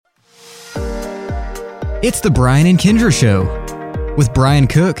It's the Brian and Kendra Show with Brian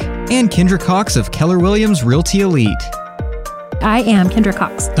Cook and Kendra Cox of Keller Williams Realty Elite. I am Kendra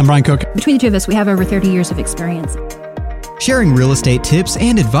Cox. I'm Brian Cook. Between the two of us, we have over 30 years of experience. Sharing real estate tips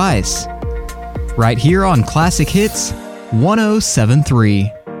and advice. Right here on Classic Hits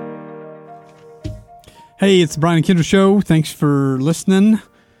 1073. Hey, it's the Brian and Kendra Show. Thanks for listening.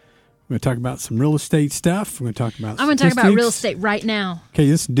 We're going to talk about some real estate stuff. We're going to talk about I'm going to talk about real estate right now. Okay,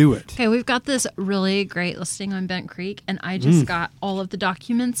 let's do it. Okay, we've got this really great listing on Bent Creek, and I just got all of the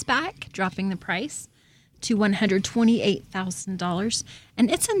documents back, dropping the price to $128,000. And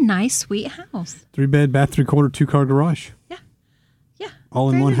it's a nice, sweet house. 3-bed, bath, 3-quarter, 2-car garage. Yeah. All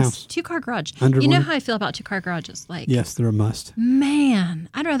in one house. 2-car garage. Under you know one. how I feel about 2-car garages. Like, Yes, they're a must. man,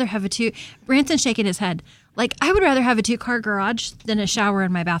 I'd rather have a two. Branson's shaking his head. Like, I would rather have a 2-car garage than a shower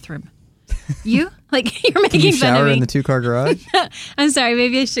in my bathroom. You? Like, you're making You fun of shower me. in the 2-car garage? I'm sorry.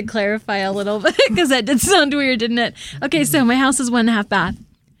 Maybe I should clarify a little bit because that did sound weird, didn't it? Okay, so my house is 1.5 bath.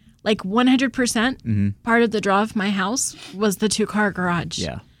 Like 100% part of the draw of my house was the 2-car garage.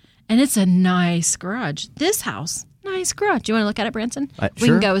 Yeah. And it's a nice garage. This house, nice garage. Do you want to look at it, Branson? We Sure.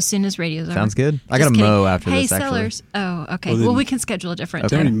 can go as soon as radio's over. Sounds good. I Just got to kidding. mow after hey, this, actually. sellers. Oh, okay. Well, Well, then- we can schedule a different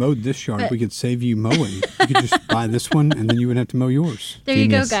If they time. already mowed this yard, we could save you mowing. You could just buy this one, and then you wouldn't have to mow yours. There you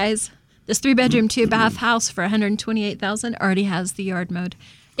Genius. go, guys. This 3-bedroom, 2-bath house for $128,000 already has the yard mowed.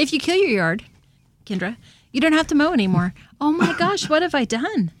 If you kill your yard, Kendra, you don't have to mow anymore. Oh my gosh, what have I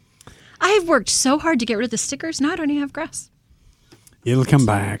done? I have worked so hard to get rid of the stickers. Now I don't even have grass. It'll come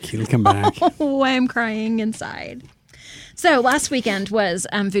back. It'll come back. Oh, I'm crying inside. So last weekend was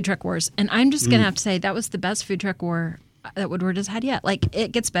Food Truck Wars, and I'm just going to have to say that was the best food truck war that Woodward has had yet. Like,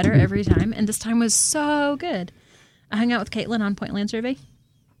 it gets better every time, and this time was so good. I hung out with Caitlin on Point Land Survey.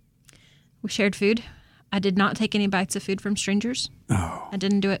 We shared food. I did not take any bites of food from strangers. Oh. I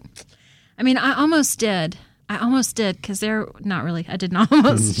didn't do it. I mean, I almost did. Because they're not really. I did not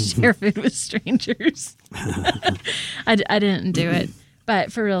almost share food with strangers. I didn't do it.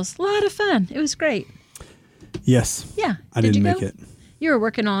 But for real, it's a lot of fun. It was great. Yes. Yeah. I Did didn't you make go? it. You were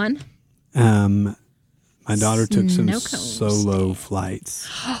working on. My daughter took some Snow cones. solo flights.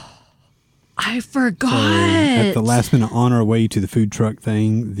 I forgot. At the last minute on our way to the food truck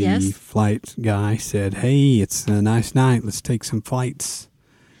thing, the Yes. flight guy said, "Hey, it's a nice night. Let's take some flights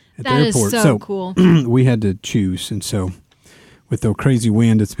at That the is airport." so cool. We had to choose, and so with the crazy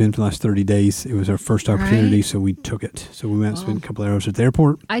wind it's been for the last 30 days, it was our first opportunity, Right. so we took it. So we went and spent a couple of hours at the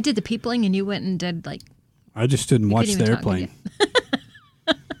airport. I did the peopling, and you went and did like. I just stood and You watched couldn't the even talk, airplane.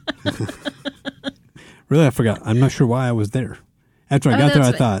 Really, I forgot. I'm not sure why I was there. After I got there,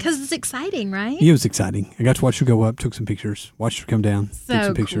 I thought, because it's exciting, right? it was exciting. I got to watch her go up, took some pictures, watched her come down, took So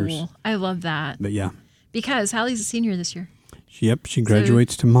some pictures. cool. I love that But yeah, because Hallie's a senior this year. yep, she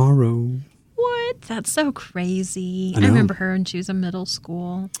graduates tomorrow. What? That's so crazy. I know. remember her when she was in middle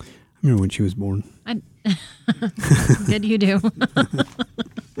school. I remember when she was born. Good you do.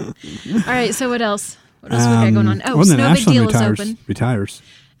 All right, so what else? What else we got going on? Oh, well, then Snow Big Ashland Deal is open. retires.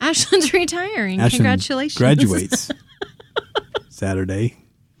 Ashland's retiring. Ashland Congratulations. graduates Saturday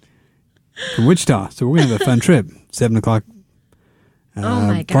from Wichita. So we're going to have a fun trip. 7 o'clock Oh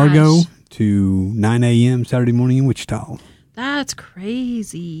my gosh. Fargo to 9 a.m. Saturday morning in Wichita. That's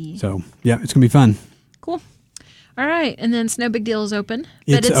crazy. So, yeah, it's going to be fun. Cool. All right, and then Snow Big Deal is open.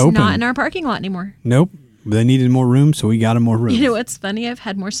 But It's it's open. not in our parking lot anymore. Nope. They needed more room, so we got them more room. You know what's funny? I've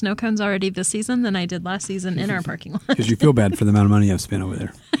had more snow cones already this season than I did last season in our parking lot. Because you feel bad for the amount of money I've spent over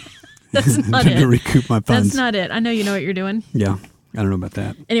there. That's not to it. recoup my funds. That's not it. I know you know what you're doing. Yeah, I don't know about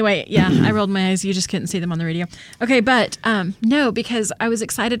that. Anyway, yeah, I rolled my eyes. You just couldn't see them on the radio. Okay, but no, because I was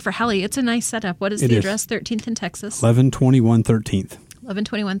excited for Hallie. It's a nice setup. What is It the is. address? 13th in Texas. 11/21 13th.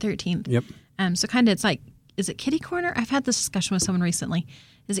 1121 13th. Yep. So kind of, it's like, is it kitty corner? I've had this discussion with someone recently.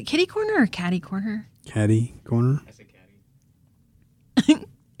 Is it kitty corner or catty corner? Caddy corner.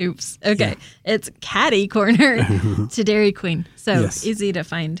 Oops. Okay. Yeah. It's catty corner to Dairy Queen. So Yes. easy to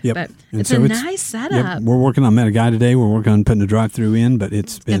find. Yep. But And it's so a nice setup. Yep. We're working on, met a guy today. We're working on putting a drive-through in, but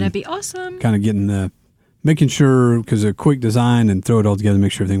it's Going been to be awesome. kind of getting making sure, because a quick design and throw it all together,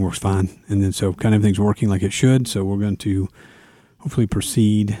 make sure everything works fine. And then so kind of everything's working like it should. So we're going to hopefully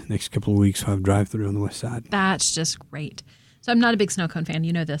proceed next couple of weeks. We'll have drive-through on the west side. That's just great. So I'm not a big snow cone fan.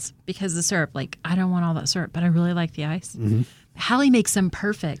 You know this because the syrup, like, I don't want all that syrup, but I really like the ice. Mm-hmm. Hallie makes them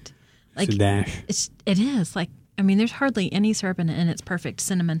perfect. Like, It's a dash. It is. Like, I mean, there's hardly any syrup in it, and it's perfect.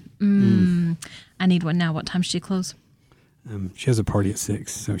 Cinnamon. I need one now. What time should she close? She has a party at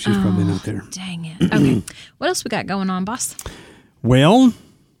 6, so she's probably not there. Dang it. Okay. What else we got going on, boss? Well,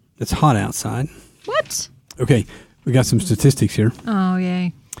 it's hot outside. What? Okay, we got some statistics here. Oh,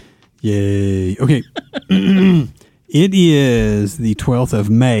 yay. Yay. Okay. It is the 12th of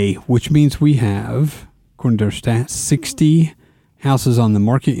May, which means we have, according to our stats, 60 houses on the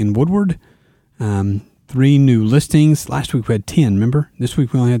market in Woodward. 3 new listings. Last week we had 10, remember? This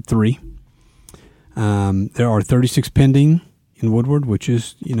week we only had 3. There are 36 pending in Woodward, which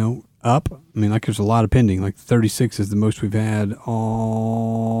is, up. I mean, like there's a lot of pending. Like 36 is the most we've had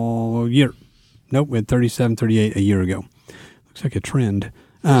all year. Nope, we had 37, 38 a year ago. Looks like a trend.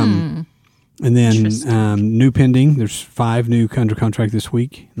 And then new pending. There's 5 new under contract this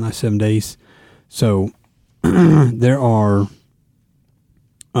week in the last 7 days. So there are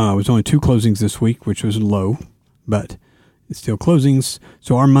was only 2 closings this week, which was low, but it's still closings.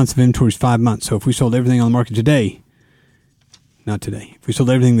 So our month's of inventory is 5 months. So if we sold everything on the market today, not today, if we sold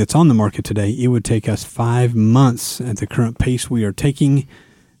everything that's on the market today, it would take us 5 months at the current pace we are taking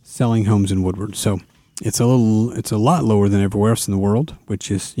selling homes in Woodward. So it's a lot lower than everywhere else in the world, which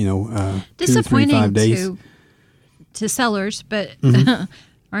is, 2 to 3, 5 days. To sellers, but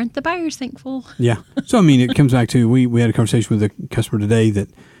aren't the buyers thankful? Yeah. So, I mean, it comes back to, we had a conversation with a customer today that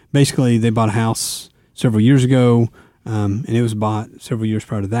basically they bought a house several years ago, and it was bought several years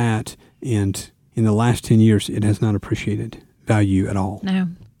prior to that. And in the last 10 years, it has not appreciated value at all. No.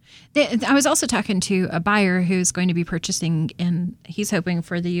 I was also talking to a buyer who's going to be purchasing, and he's hoping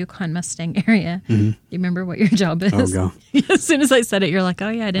for the Yukon Mustang area. Mm-hmm. You remember what your job is? Oh, God. As soon as I said it, you're like, oh,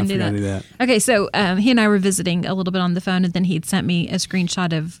 yeah, I didn't do that. Okay, so he and I were visiting a little bit on the phone, and then he'd sent me a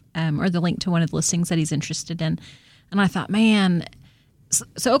screenshot of, or the link to one of the listings that he's interested in. And I thought, man,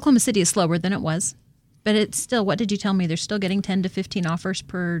 so Oklahoma City is slower than it was. But it's still, what did you tell me? They're still getting 10 to 15 offers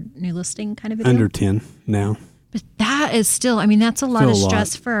per new listing kind of a deal? Under 10 now. But that is still, I mean, that's a lot of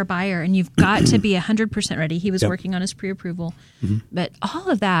stress for a buyer, and you've got to be 100% ready. He was working on his pre-approval. Mm-hmm. But all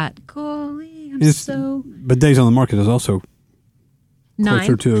of that, golly, But days on the market is also 9.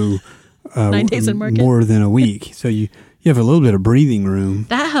 closer to 9 days on market. More than a week. So you have a little bit of breathing room.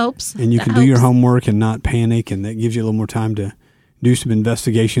 That helps. And you can do your homework and not panic, and that gives you a little more time to do some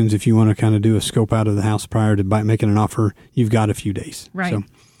investigations. If you want to kind of do a scope out of the house prior to making an offer, you've got a few days. Right.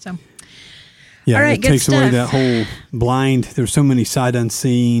 So. Yeah, all right, it takes away that whole blind. There's so many sight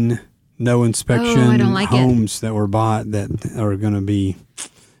unseen, no inspection homes that were bought that are going to be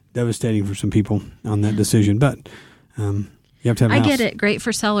devastating for some people on that decision. But you have to have a house. I get it. Great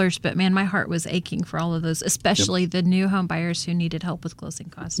for sellers, but man, my heart was aching for all of those, especially the new home buyers who needed help with closing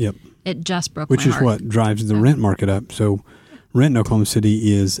costs. Yep. It just broke my heart. Which is what drives the rent market up. So rent in Oklahoma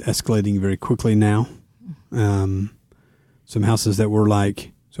City is escalating very quickly now. Some houses that were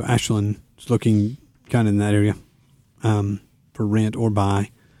like, so Ashland, it's looking kind of in that area for rent or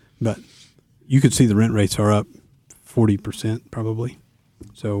buy, but you could see the rent rates are up 40% probably.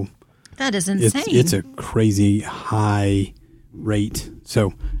 So that is insane. It's a crazy high rate.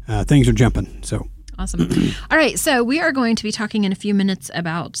 So things are jumping. So awesome. All right, so we are going to be talking in a few minutes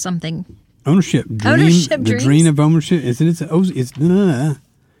about something. Ownership dreams. The dream of ownership. Is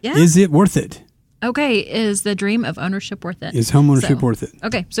it worth it? Okay, is the dream of ownership worth it? Is home ownership worth it?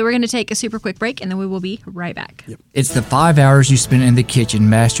 Okay, so we're going to take a super quick break, and then we will be right back. Yep. It's the 5 hours you spend in the kitchen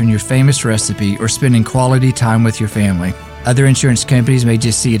mastering your famous recipe or spending quality time with your family. Other insurance companies may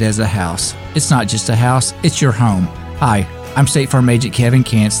just see it as a house. It's not just a house, it's your home. Hi, I'm State Farm Agent Kevin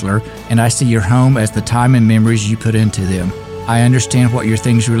Kanzler, and I see your home as the time and memories you put into them. I understand what your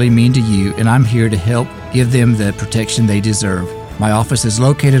things really mean to you, and I'm here to help give them the protection they deserve. My office is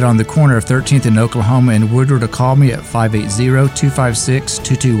located on the corner of 13th and Oklahoma in Woodward, or call me at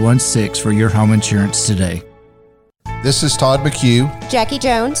 580-256-2216 for your home insurance today. This is Todd McHugh, Jackie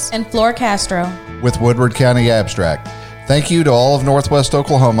Jones, and Flora Castro with Woodward County Abstract. Thank you to all of Northwest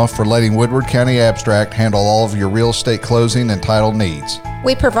Oklahoma for letting Woodward County Abstract handle all of your real estate closing and title needs.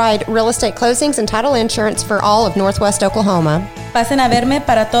 We provide real estate closings and title insurance for all of Northwest Oklahoma. Pasen a verme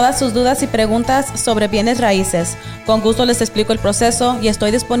para todas sus dudas y preguntas sobre bienes raíces. Con gusto les explico el proceso y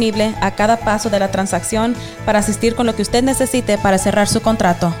estoy disponible a cada paso de la transacción para asistir con lo que usted necesite para cerrar su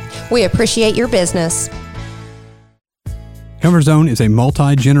contrato. We appreciate your business. Comfort Zone is a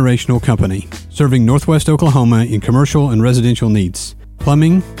multi-generational company serving Northwest Oklahoma in commercial and residential needs.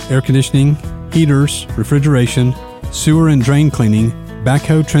 Plumbing, air conditioning, heaters, refrigeration, sewer and drain cleaning,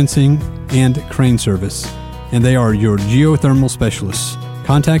 backhoe trencing, and crane service. And they are your geothermal specialists.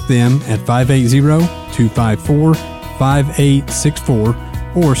 Contact them at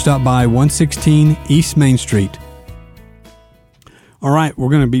 580-254-5864 or stop by 116 East Main Street. All right, we're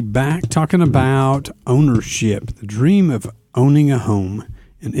going to be back talking about ownership, the dream of owning a home,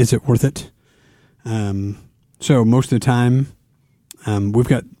 and is it worth it? So most of the time, we've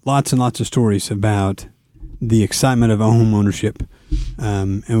got lots and lots of stories about the excitement of home ownership.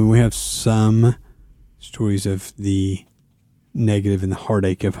 And we have some stories of the negative and the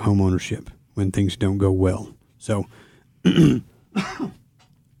heartache of home ownership when things don't go well. So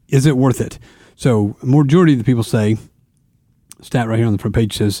is it worth it? So a majority of the people say, stat right here on the front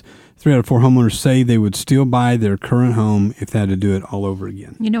page says, 3 out of 4 homeowners say they would still buy their current home if they had to do it all over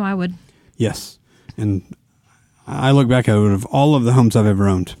again. You know I would. Yes. And I look back at it, of all of the homes I've ever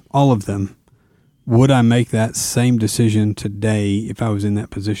owned, all of them, would I make that same decision today if I was in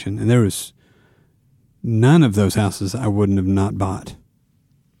that position? And there was none of those houses I wouldn't have not bought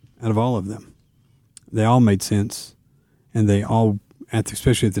out of all of them. They all made sense. And they all,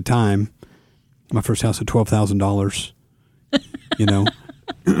 especially at the time, my first house had $12,000,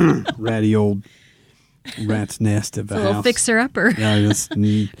 ratty old rat's nest of a house. Little fixer-upper. Yeah,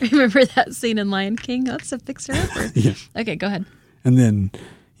 Remember that scene in Lion King? That's a fixer-upper. Yeah. Okay, go ahead. And then,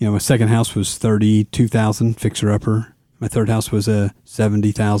 my second house was $32,000 fixer-upper. My third house was a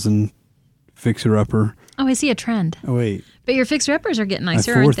 $70,000 fixer-upper. Oh, I see a trend. Oh, wait. But your fixer-uppers are getting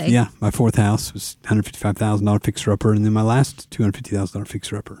nicer, aren't they? Yeah, my fourth house was $155,000 fixer-upper, and then my last $250,000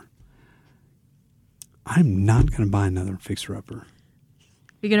 fixer-upper. I'm not going to buy another fixer-upper.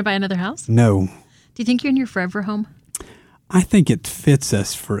 You're going to buy another house? No. Do you think you're in your forever home? I think it fits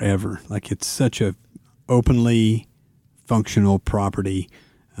us forever. Like, it's such a openly functional property.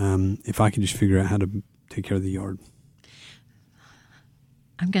 If I can just figure out how to take care of the yard.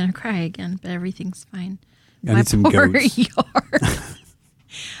 I'm going to cry again, but everything's fine. I need some poor goats. yard.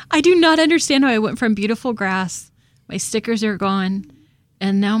 I do not understand how I went from beautiful grass, my stickers are gone,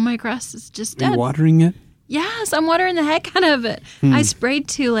 and now my grass is just dead. Are you watering it? Yes, I'm watering the heck out of it. I sprayed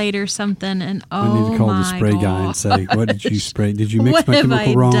too late or something, and I need to call the spray guy and say, what did you spray? Did you mix what my have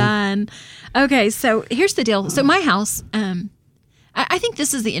chemical I wrong? done? Okay, so here's the deal. So my house, I think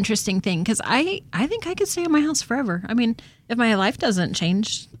this is the interesting thing because I think I could stay in my house forever. I mean, if my life doesn't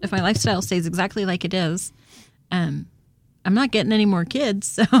change, if my lifestyle stays exactly like it is, I'm not getting any more kids,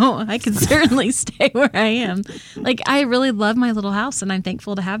 so I can certainly stay where I am. Like, I really love my little house, and I'm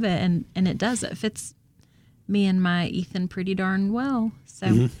thankful to have it, and it does. It fits me and my Ethan pretty darn well.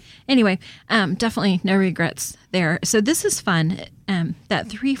 So anyway, definitely no regrets there. So this is fun. That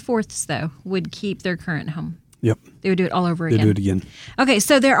 3/4 though would keep their current home. Yep. They would do it all over They again. do it again. Okay,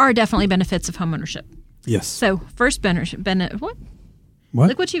 so there are definitely benefits of home ownership. Yes. So first benefit, what? What?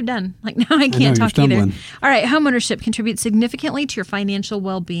 Look what you've done. Like, now I can't you're talk either. stumbling. All right, home ownership contributes significantly to your financial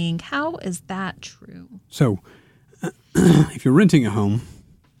well-being. How is that true? So, if you're renting a home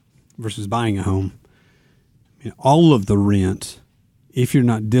versus buying a home, all of the rent, if you're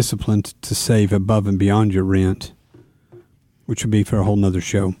not disciplined to save above and beyond your rent, which would be for a whole nother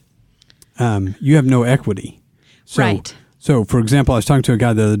show, you have no equity. So, Right. So, for example, I was talking to a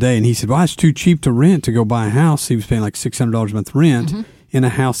guy the other day, and he said, well, it's too cheap to rent to go buy a house. He was paying like $600 a month rent in a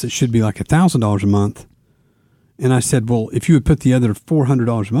house that should be like $1,000 a month. And I said, well, if you would put the other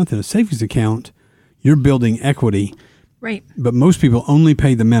 $400 a month in a savings account, you're building equity. Right. But most people only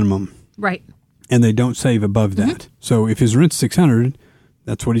pay the minimum. Right. And they don't save above that. So if his rent's $600,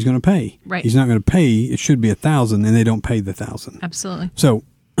 that's what he's going to pay. Right. He's not going to pay. It should be $1,000, and they don't pay the $1,000. Absolutely. So,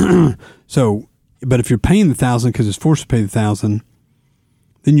 but if you're paying the $1,000 because it's forced to pay the $1,000,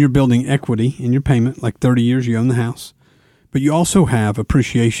 then you're building equity in your payment. Like 30 years, you own the house, but you also have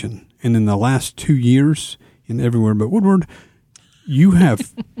appreciation. And in the last 2 years, in everywhere but Woodward, you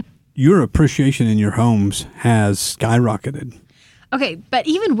have your appreciation in your homes has skyrocketed. Okay, but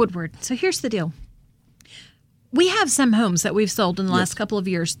even Woodward. So here's the deal. We have some homes that we've sold in the last couple of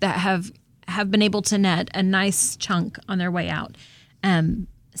years that have been able to net a nice chunk on their way out.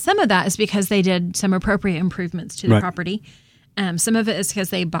 Some of that is because they did some appropriate improvements to the property. Some of it is because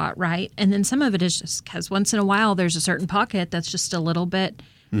they bought right. And then some of it is just because once in a while there's a certain pocket that's just a little bit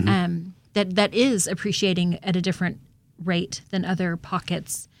that is appreciating at a different rate than other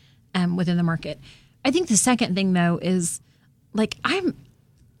pockets within the market. I think the second thing, though, is like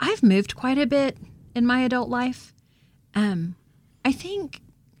I've moved quite a bit in my adult life. I think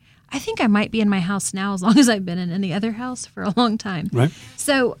I might be in my house now as long as I've been in any other house for a long time. Right.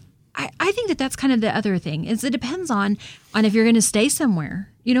 So I think that's kind of the other thing is it depends on if you're going to stay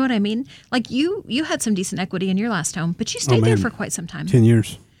somewhere. You know what I mean? Like you had some decent equity in your last home, but you stayed there for quite some time. 10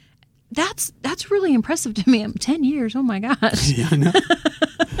 years. That's really impressive to me. 10 years. Oh my gosh. Yeah, I know.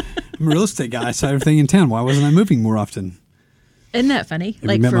 I'm a real estate guy. I saw everything in town. Why wasn't I moving more often? Isn't that funny?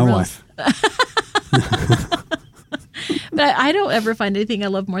 Have you met my wife? But I don't ever find anything I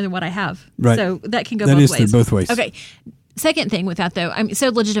love more than what I have. Right. So that can go That both is ways. both ways. Okay. Second thing with that, though, so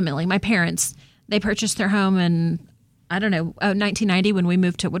legitimately, my parents, they purchased their home in, 1990 when we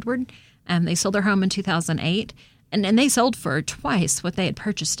moved to Woodward. They sold their home in 2008. and they sold for twice what they had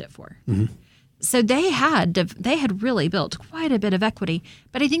purchased it for. Mm-hmm. So they had really built quite a bit of equity,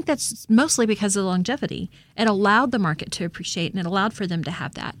 but I think that's mostly because of the longevity. It allowed the market to appreciate, and it allowed for them to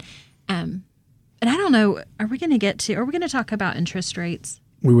have that. And I don't know, are we going to talk about interest rates?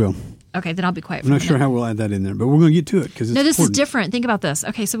 We will. Okay, then I'll be quiet. I'm not sure how we'll add that in there, but we're going to get to it because it's no, this important. is different. Think about this.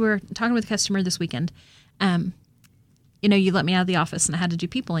 Okay, so we were talking with a customer this weekend. You let me out of the office and I had to do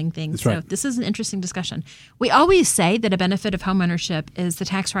peopling things. That's right. So this is an interesting discussion. We always say that a benefit of homeownership is the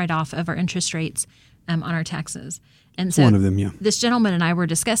tax write-off of our interest rates on our taxes. And so one of them, yeah. This gentleman and I were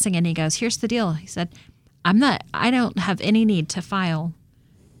discussing, and he goes, "Here's the deal." He said, I don't have any need to file,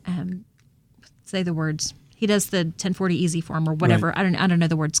 say the words. He does the 1040 easy form or whatever. Right. I don't know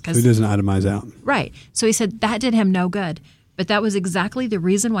the words So he doesn't itemize out. Right. So he said that did him no good. But that was exactly the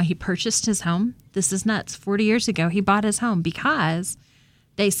reason why he purchased his home. This is nuts. 40 years ago, he bought his home because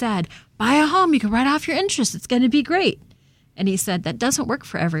they said, buy a home, you can write off your interest. It's going to be great. And he said, that doesn't work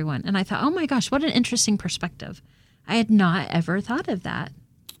for everyone. And I thought, oh my gosh, what an interesting perspective. I had not ever thought of that.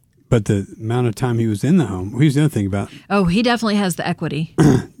 But the amount of time he was in the home, here's the other thing about. Oh, he definitely has the equity.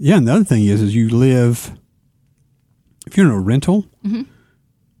 Yeah, and the other thing is you live, if you're in a rental, mm-hmm.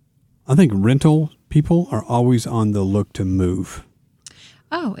 I think rental people are always on the look to move.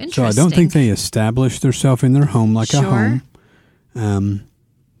 Oh, interesting. So I don't think they establish themselves in their home like a home.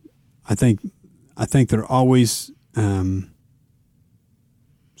 I think they're always so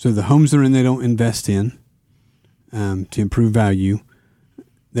the homes they're in, they don't invest in to improve value.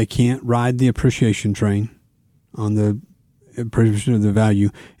 They can't ride the appreciation train on the appreciation of the value,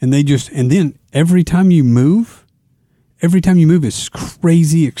 and then every time you move, it's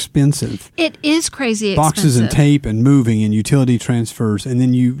crazy expensive. It is crazy expensive. Boxes and tape and moving and utility transfers. And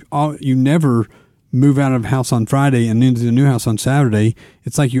then you never move out of house on Friday and into the new house on Saturday.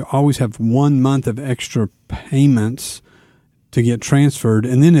 It's like you always have 1 month of extra payments to get transferred.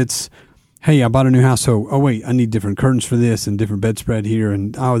 And then it's, hey, I bought a new house. So, oh, wait, I need different curtains for this and different bedspread here.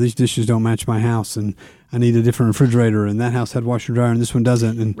 And, oh, these dishes don't match my house. And I need a different refrigerator. And that house had washer dryer and this one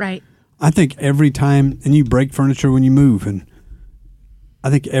doesn't. And right. I think every time, and you break furniture when you move, and I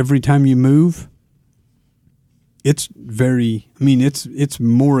think every time you move, it's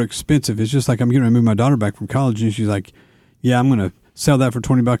more expensive. It's just like I'm getting ready to move my daughter back from college, and she's like, yeah, I'm going to sell that for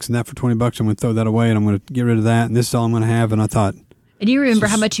 $20 and that for $20. I'm going to throw that away, and I'm going to get rid of that, and this is all I'm going to have. And I thought. And you remember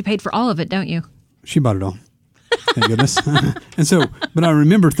how much you paid for all of it, don't you? She bought it all. Thank goodness. And so, but I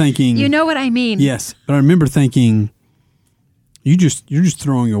remember thinking. You know what I mean. Yes, but I remember thinking. You're just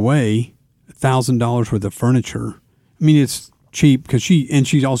throwing away $1,000 worth of furniture. I mean, it's cheap because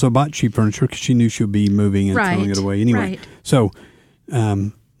she also bought cheap furniture because she knew she'll be moving and throwing it away anyway. Right. So, I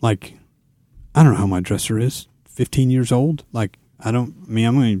don't know how my dresser is. 15 years old. My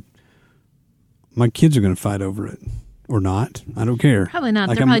kids are going to fight over it or not. I don't care. Probably not.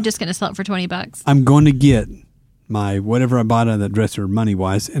 They're probably just going to sell it for $20. I'm going to get my whatever I bought out of that dresser money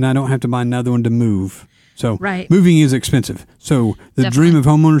wise, and I don't have to buy another one to move. So moving is expensive. So the dream of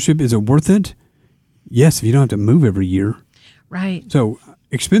homeownership, is it worth it? Yes, if you don't have to move every year. Right. So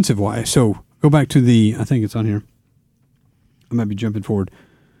expensive wise. So go back to I think it's on here. I might be jumping forward.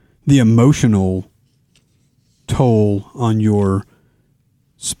 The emotional toll on your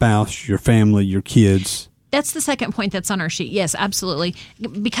spouse, your family, your kids. That's the second point that's on our sheet. Yes, absolutely.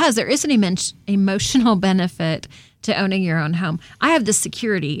 Because there is an emotional benefit to owning your own home. I have the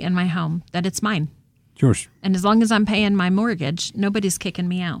security in my home that it's mine. Yours. And as long as I'm paying my mortgage, nobody's kicking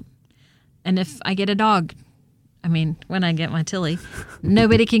me out. And if I get a dog, when I get my Tilly,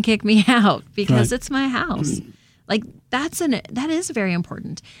 nobody can kick me out because it's my house. Like that is very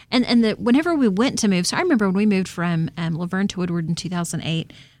important. And whenever we went to move, so I remember when we moved from Laverne to Woodward in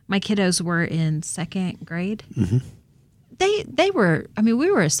 2008, my kiddos were in second grade. Mm-hmm. They were, we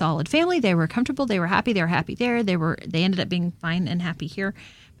were a solid family. They were comfortable. They were happy. They were happy there. They ended up being fine and happy here.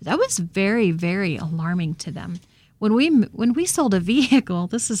 That was very, very alarming to them. When we sold a vehicle,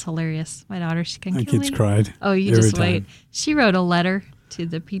 this is hilarious. My daughter, she couldn't kill me. My kids cried. Oh, you just wait. She wrote a letter to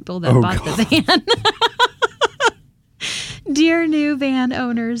the people that bought the van. Dear new van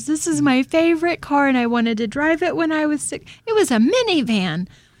owners, this is my favorite car, and I wanted to drive it when I was sick. It was a minivan.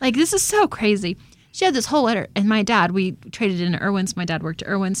 Like, this is so crazy. She had this whole letter, and my dad, we traded in Irwin's. My dad worked at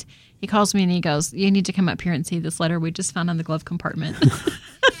Irwin's. He calls me and he goes, you need to come up here and see this letter we just found on the glove compartment.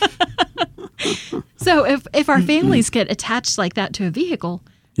 So if our families get attached like that to a vehicle,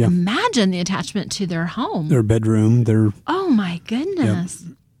 imagine the attachment to their home. Their bedroom, Oh, my goodness.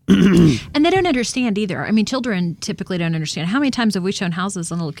 And they don't understand either. Children typically don't understand. How many times have we shown houses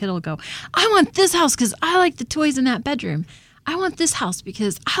and a little kid will go, I want this house because I like the toys in that bedroom. I want this house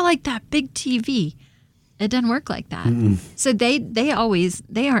because I like that big TV. It doesn't work like that. So they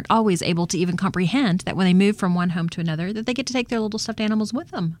aren't always able to even comprehend that when they move from one home to another, that they get to take their little stuffed animals with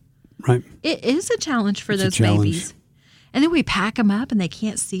them. Right. It is a challenge for those babies. And then we pack them up and they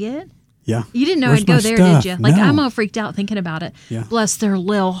can't see it. Yeah. You didn't know Where's I'd go my there, stuff? did you? Like, No. I'm all freaked out thinking about it. Yeah. Bless their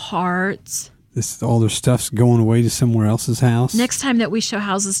little hearts. All their stuff's going away to somewhere else's house. Next time that we show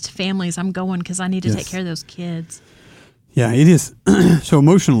houses to families, I'm going because I need to take care of those kids. Yeah, it is. So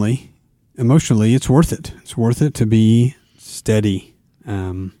emotionally, it's worth it. It's worth it to be steady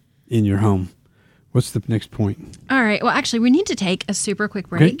in your home. What's the next point? All right. Well, actually, we need to take a super quick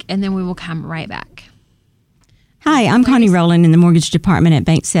break, and then we will come right back. Hi, I'm Connie Rowland in the mortgage department at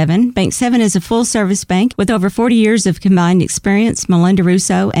Bank 7. Bank 7 is a full-service bank with over 40 years of combined experience. Melinda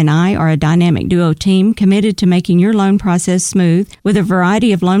Russo and I are a dynamic duo team committed to making your loan process smooth. With a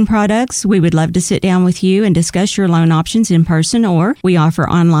variety of loan products, we would love to sit down with you and discuss your loan options in person, or we offer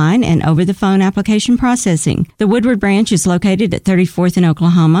online and over-the-phone application processing. The Woodward branch is located at 34th in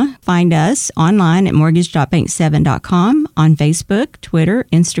Oklahoma. Find us online at mortgage.bank7.com, on Facebook, Twitter,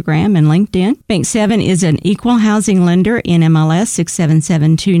 Instagram, and LinkedIn. Bank 7 is an equal housing lender, NMLS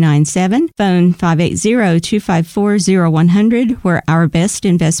 677297, phone 580-254-0100, where our best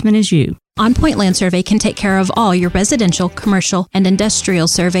investment is you. On Point Land Survey can take care of all your residential, commercial, and industrial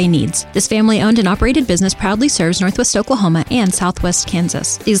survey needs. This family-owned and operated business proudly serves Northwest Oklahoma and Southwest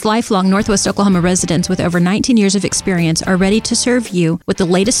Kansas. These lifelong Northwest Oklahoma residents with over 19 years of experience are ready to serve you with the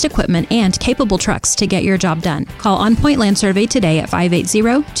latest equipment and capable trucks to get your job done. Call On Point Land Survey today at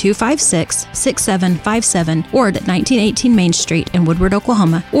 580-256-6757 or at 1918 Main Street in Woodward,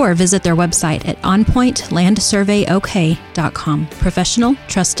 Oklahoma, or visit their website at onpointlandsurveyok.com. Professional,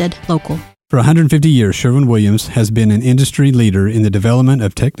 trusted, local. For 150 years, Sherwin-Williams has been an industry leader in the development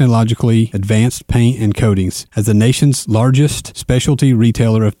of technologically advanced paint and coatings. As the nation's largest specialty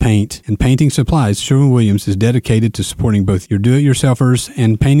retailer of paint and painting supplies, Sherwin-Williams is dedicated to supporting both your do-it-yourselfers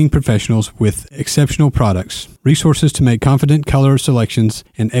and painting professionals with exceptional products, resources to make confident color selections,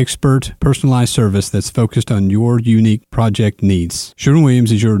 and expert personalized service that's focused on your unique project needs.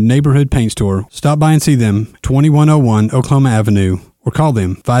 Sherwin-Williams is your neighborhood paint store. Stop by and see them, 2101 Oklahoma Avenue, or call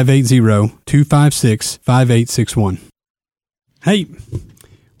them 580-256-5861. Hey,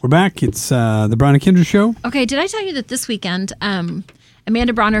 we're back. It's the Brian and Kendra Show. Okay, did I tell you that this weekend,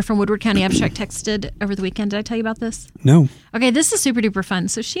 Amanda Bronner from Woodward County Abstract texted over the weekend? Did I tell you about this? No. Okay, this is super duper fun.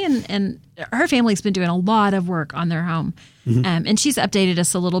 So she and her family's been doing a lot of work on their home. And she's updated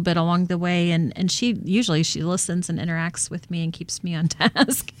us a little bit along the way. And she listens and interacts with me and keeps me on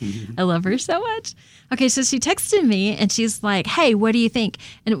task. I love her so much. Okay, so she texted me and she's like, hey, what do you think?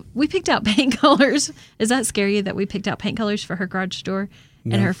 And we picked out paint colors. Does that scare you that we picked out paint colors for her garage door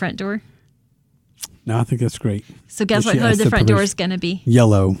and her front door? No, I think that's great. So guess what color the front door is going to be?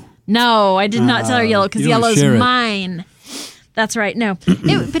 Yellow. No, I did not tell her yellow because yellow's share it. mine. That's right. No,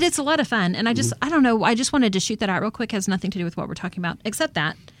 but it's a lot of fun. And I don't know. I just wanted to shoot that out real quick. It has nothing to do with what we're talking about, except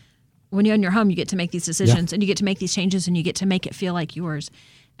that when you own your home, you get to make these decisions and you get to make these changes and you get to make it feel like yours.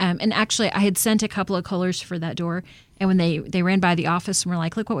 And actually, I had sent a couple of colors for that door. And when they ran by the office and were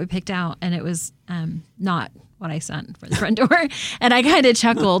like, look what we picked out. And it was not what I sent for the front door. And I kind of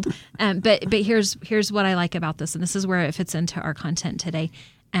chuckled. But here's what I like about this. And this is where it fits into our content today.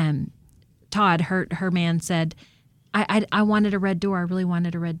 Todd, her man, said, I wanted a red door. I really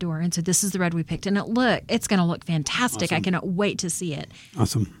wanted a red door. And so this is the red we picked. And it's going to look fantastic. Awesome. I cannot wait to see it.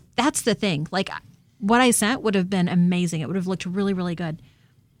 Awesome. That's the thing. Like, what I sent would have been amazing. It would have looked really, really good.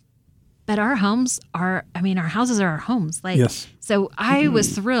 But our houses are our homes. Like, yes. So I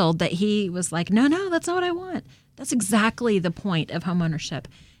was thrilled that he was like, no, that's not what I want. That's exactly the point of homeownership,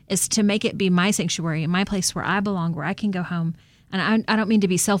 is to make it be my sanctuary, my place where I belong, where I can go home. And I don't mean to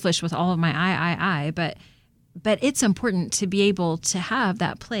be selfish with all of my I, but it's important to be able to have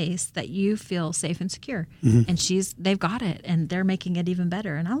that place that you feel safe and secure. Mm-hmm. And they've got it, and they're making it even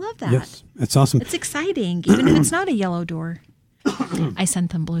better. And I love that. Yes, it's awesome. It's exciting, even if it's not a yellow door. I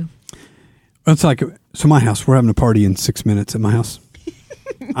sent them blue. Well, it's like, so my house, we're having a party in 6 minutes at my house.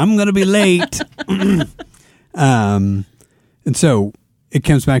 I'm going to be late. And so it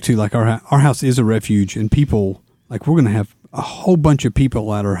comes back to, like, our house is a refuge, and people, like, we're going to have a whole bunch of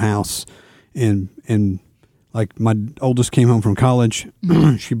people at our house. And like, my oldest came home from college.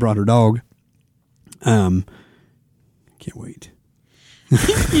 She brought her dog. Can't wait.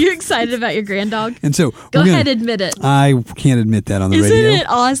 You're excited about your grand dog? And so go ahead, admit it. I can't admit that on the radio. Isn't it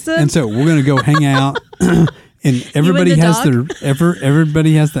awesome? And so we're going to go hang out, and everybody has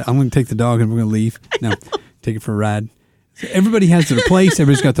everybody has I'm going to take the dog and we're going to leave. No, take it for a ride. So everybody has their place.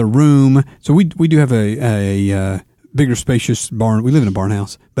 Everybody's got their room. So we do have a bigger, spacious barn. We live in a barn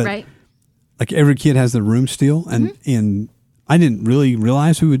house, but right. like every kid has their room still, and I didn't really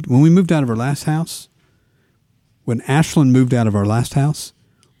realize when we moved out of our last house. When Ashlyn moved out of our last house,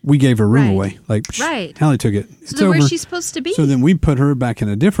 we gave her room away. Like, Hallie took it. So then where's she supposed to be? So then we put her back in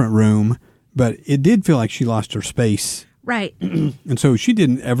a different room, but it did feel like she lost her space. Right. And so she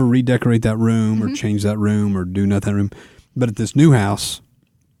didn't ever redecorate that room or change that room or do nothing in that room. But at this new house,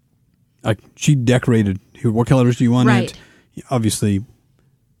 like she decorated. What colors do you want it? Obviously,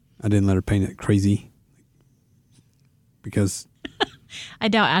 I didn't let her paint it crazy because I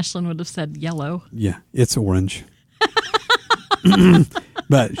doubt Ashlyn would have said yellow. Yeah, it's orange.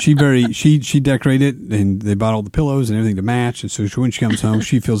 But she decorated and they bought all the pillows and everything to match. And so when she comes home,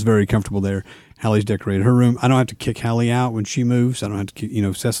 she feels very comfortable there. Hallie's decorated her room. I don't have to kick Hallie out when she moves. I don't have to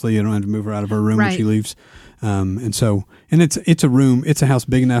kick, Cecily, I don't have to move her out of her room when she leaves. And it's a room, it's a house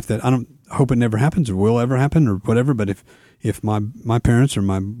big enough that I don't hope it never happens or will ever happen or whatever. But if my parents or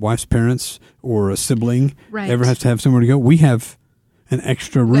my wife's parents or a sibling ever has to have somewhere to go, we have an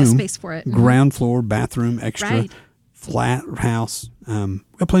extra room, space for it. Ground floor, bathroom, extra flat house. We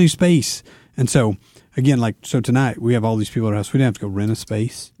got plenty of space. And so, again, so tonight we have all these people at our house. We don't have to go rent a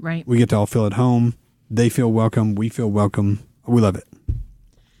space. Right. We get to all feel at home. They feel welcome. We feel welcome. We love it.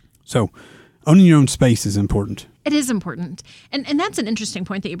 So owning your own space is important. It is important. And that's an interesting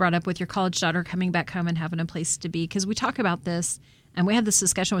point that you brought up with your college daughter coming back home and having a place to be. Because we talk about this, and we had this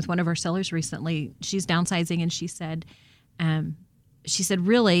discussion with one of our sellers recently. She's downsizing, and she said,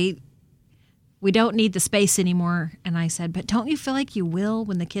 really, we don't need the space anymore. And I said, but don't you feel like you will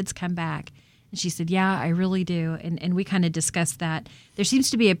when the kids come back? And she said, yeah, I really do. And we kind of discussed that. There seems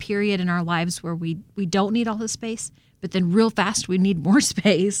to be a period in our lives where we don't need all the space, but then real fast we need more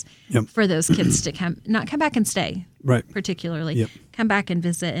space for those kids to come back and stay, particularly. Yep. Come back and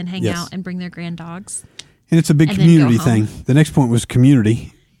visit and hang out and bring their grand dogs. And it's a big community thing. The next point was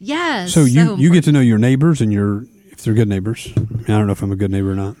community. Yes. So you get to know your neighbors and if they're good neighbors. I don't know if I'm a good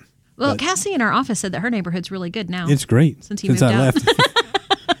neighbor or not. Well, Cassie in our office said that her neighborhood's really good now. It's great. Since I left.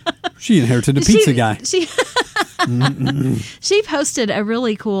 She inherited a pizza guy. She posted a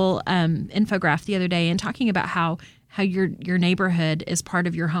really cool infographic the other day and talking about how your neighborhood is part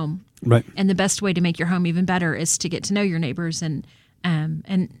of your home. Right. And the best way to make your home even better is to get to know your neighbors. And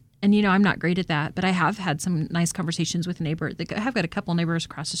I'm not great at that, but I have had some nice conversations with neighbors. I have got a couple neighbors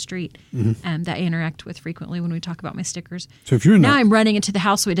across the street that I interact with frequently when we talk about my stickers. So if you're I'm running into the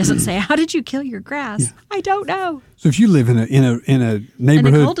house so he doesn't say, "How did you kill your grass?" Yeah. I don't know. So if you live in a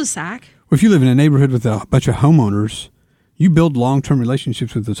neighborhood, in a cul-de-sac, or if you live in a neighborhood with a bunch of homeowners, you build long-term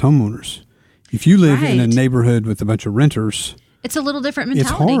relationships with those homeowners. If you live in a neighborhood with a bunch of renters, it's a little different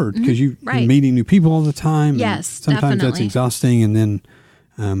mentality. It's hard because you're meeting new people all the time. Yes, sometimes definitely. That's exhausting, and then.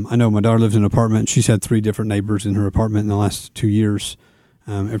 I know my daughter lives in an apartment. She's had 3 different neighbors in her apartment in the last 2 years.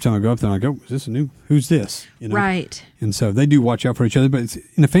 Every time I go up there, I go, is this who's this? Right. And so they do watch out for each other. But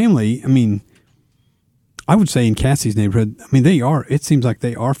in a family, I would say in Cassie's neighborhood, it seems like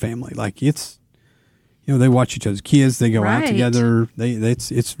they are family. Like it's, they watch each other's kids. They go out together.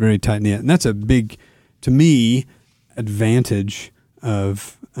 It's very tight knit. And that's a big, to me, advantage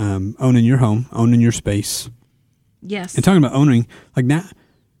of owning your home, owning your space. Yes. And talking about owning, like now,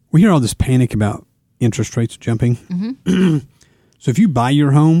 we hear all this panic about interest rates jumping. Mm-hmm. So if you buy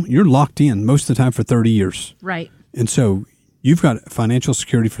your home, you're locked in most of the time for 30 years. Right. And so you've got financial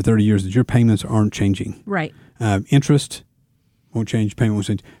security for 30 years that your payments aren't changing. Right. Interest won't change, payment won't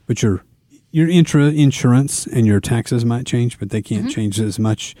change, but your insurance and your taxes might change, but they can't change as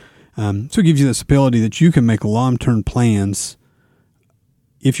much. So it gives you this ability that you can make long-term plans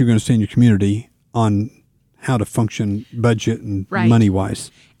if you're going to stay in your community on how to function budget and money-wise.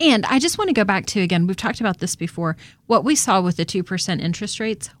 And I just want to go back to, again, we've talked about this before, what we saw with the 2% interest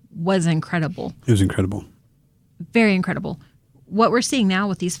rates was incredible. It was incredible. Very incredible. What we're seeing now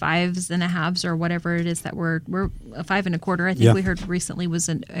with these 5.5s or whatever it is that we're a 5 1/4, I think we heard recently was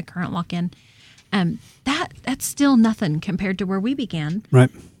a current lock-in. That's still nothing compared to where we began. Right.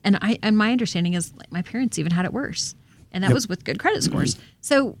 And my understanding is my parents even had it worse. And that was with good credit scores.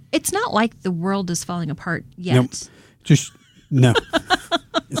 So it's not like the world is falling apart yet. Nope. No.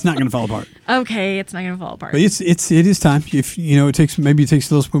 It's not going to fall apart. Okay, it's not going to fall apart. But it is time. If it takes a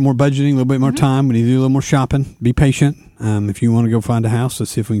little bit more budgeting, a little bit more time. We need to do a little more shopping. Be patient. If you want to go find a house,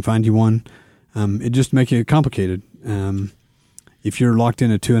 let's see if we can find you one. It just makes it complicated. If you're locked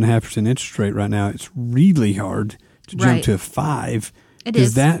in a 2.5% interest rate right now, it's really hard to jump to a 5. It is.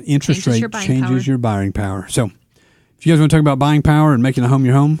 Because that interest rate changes your buying power. So if you guys want to talk about buying power and making a home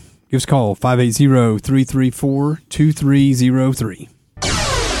your home, give us a call, 580-334-2303.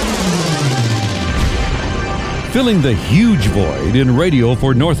 filling the huge void in radio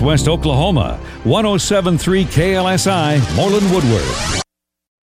for Northwest Oklahoma. 107.3 KLSI, Moreland Woodward.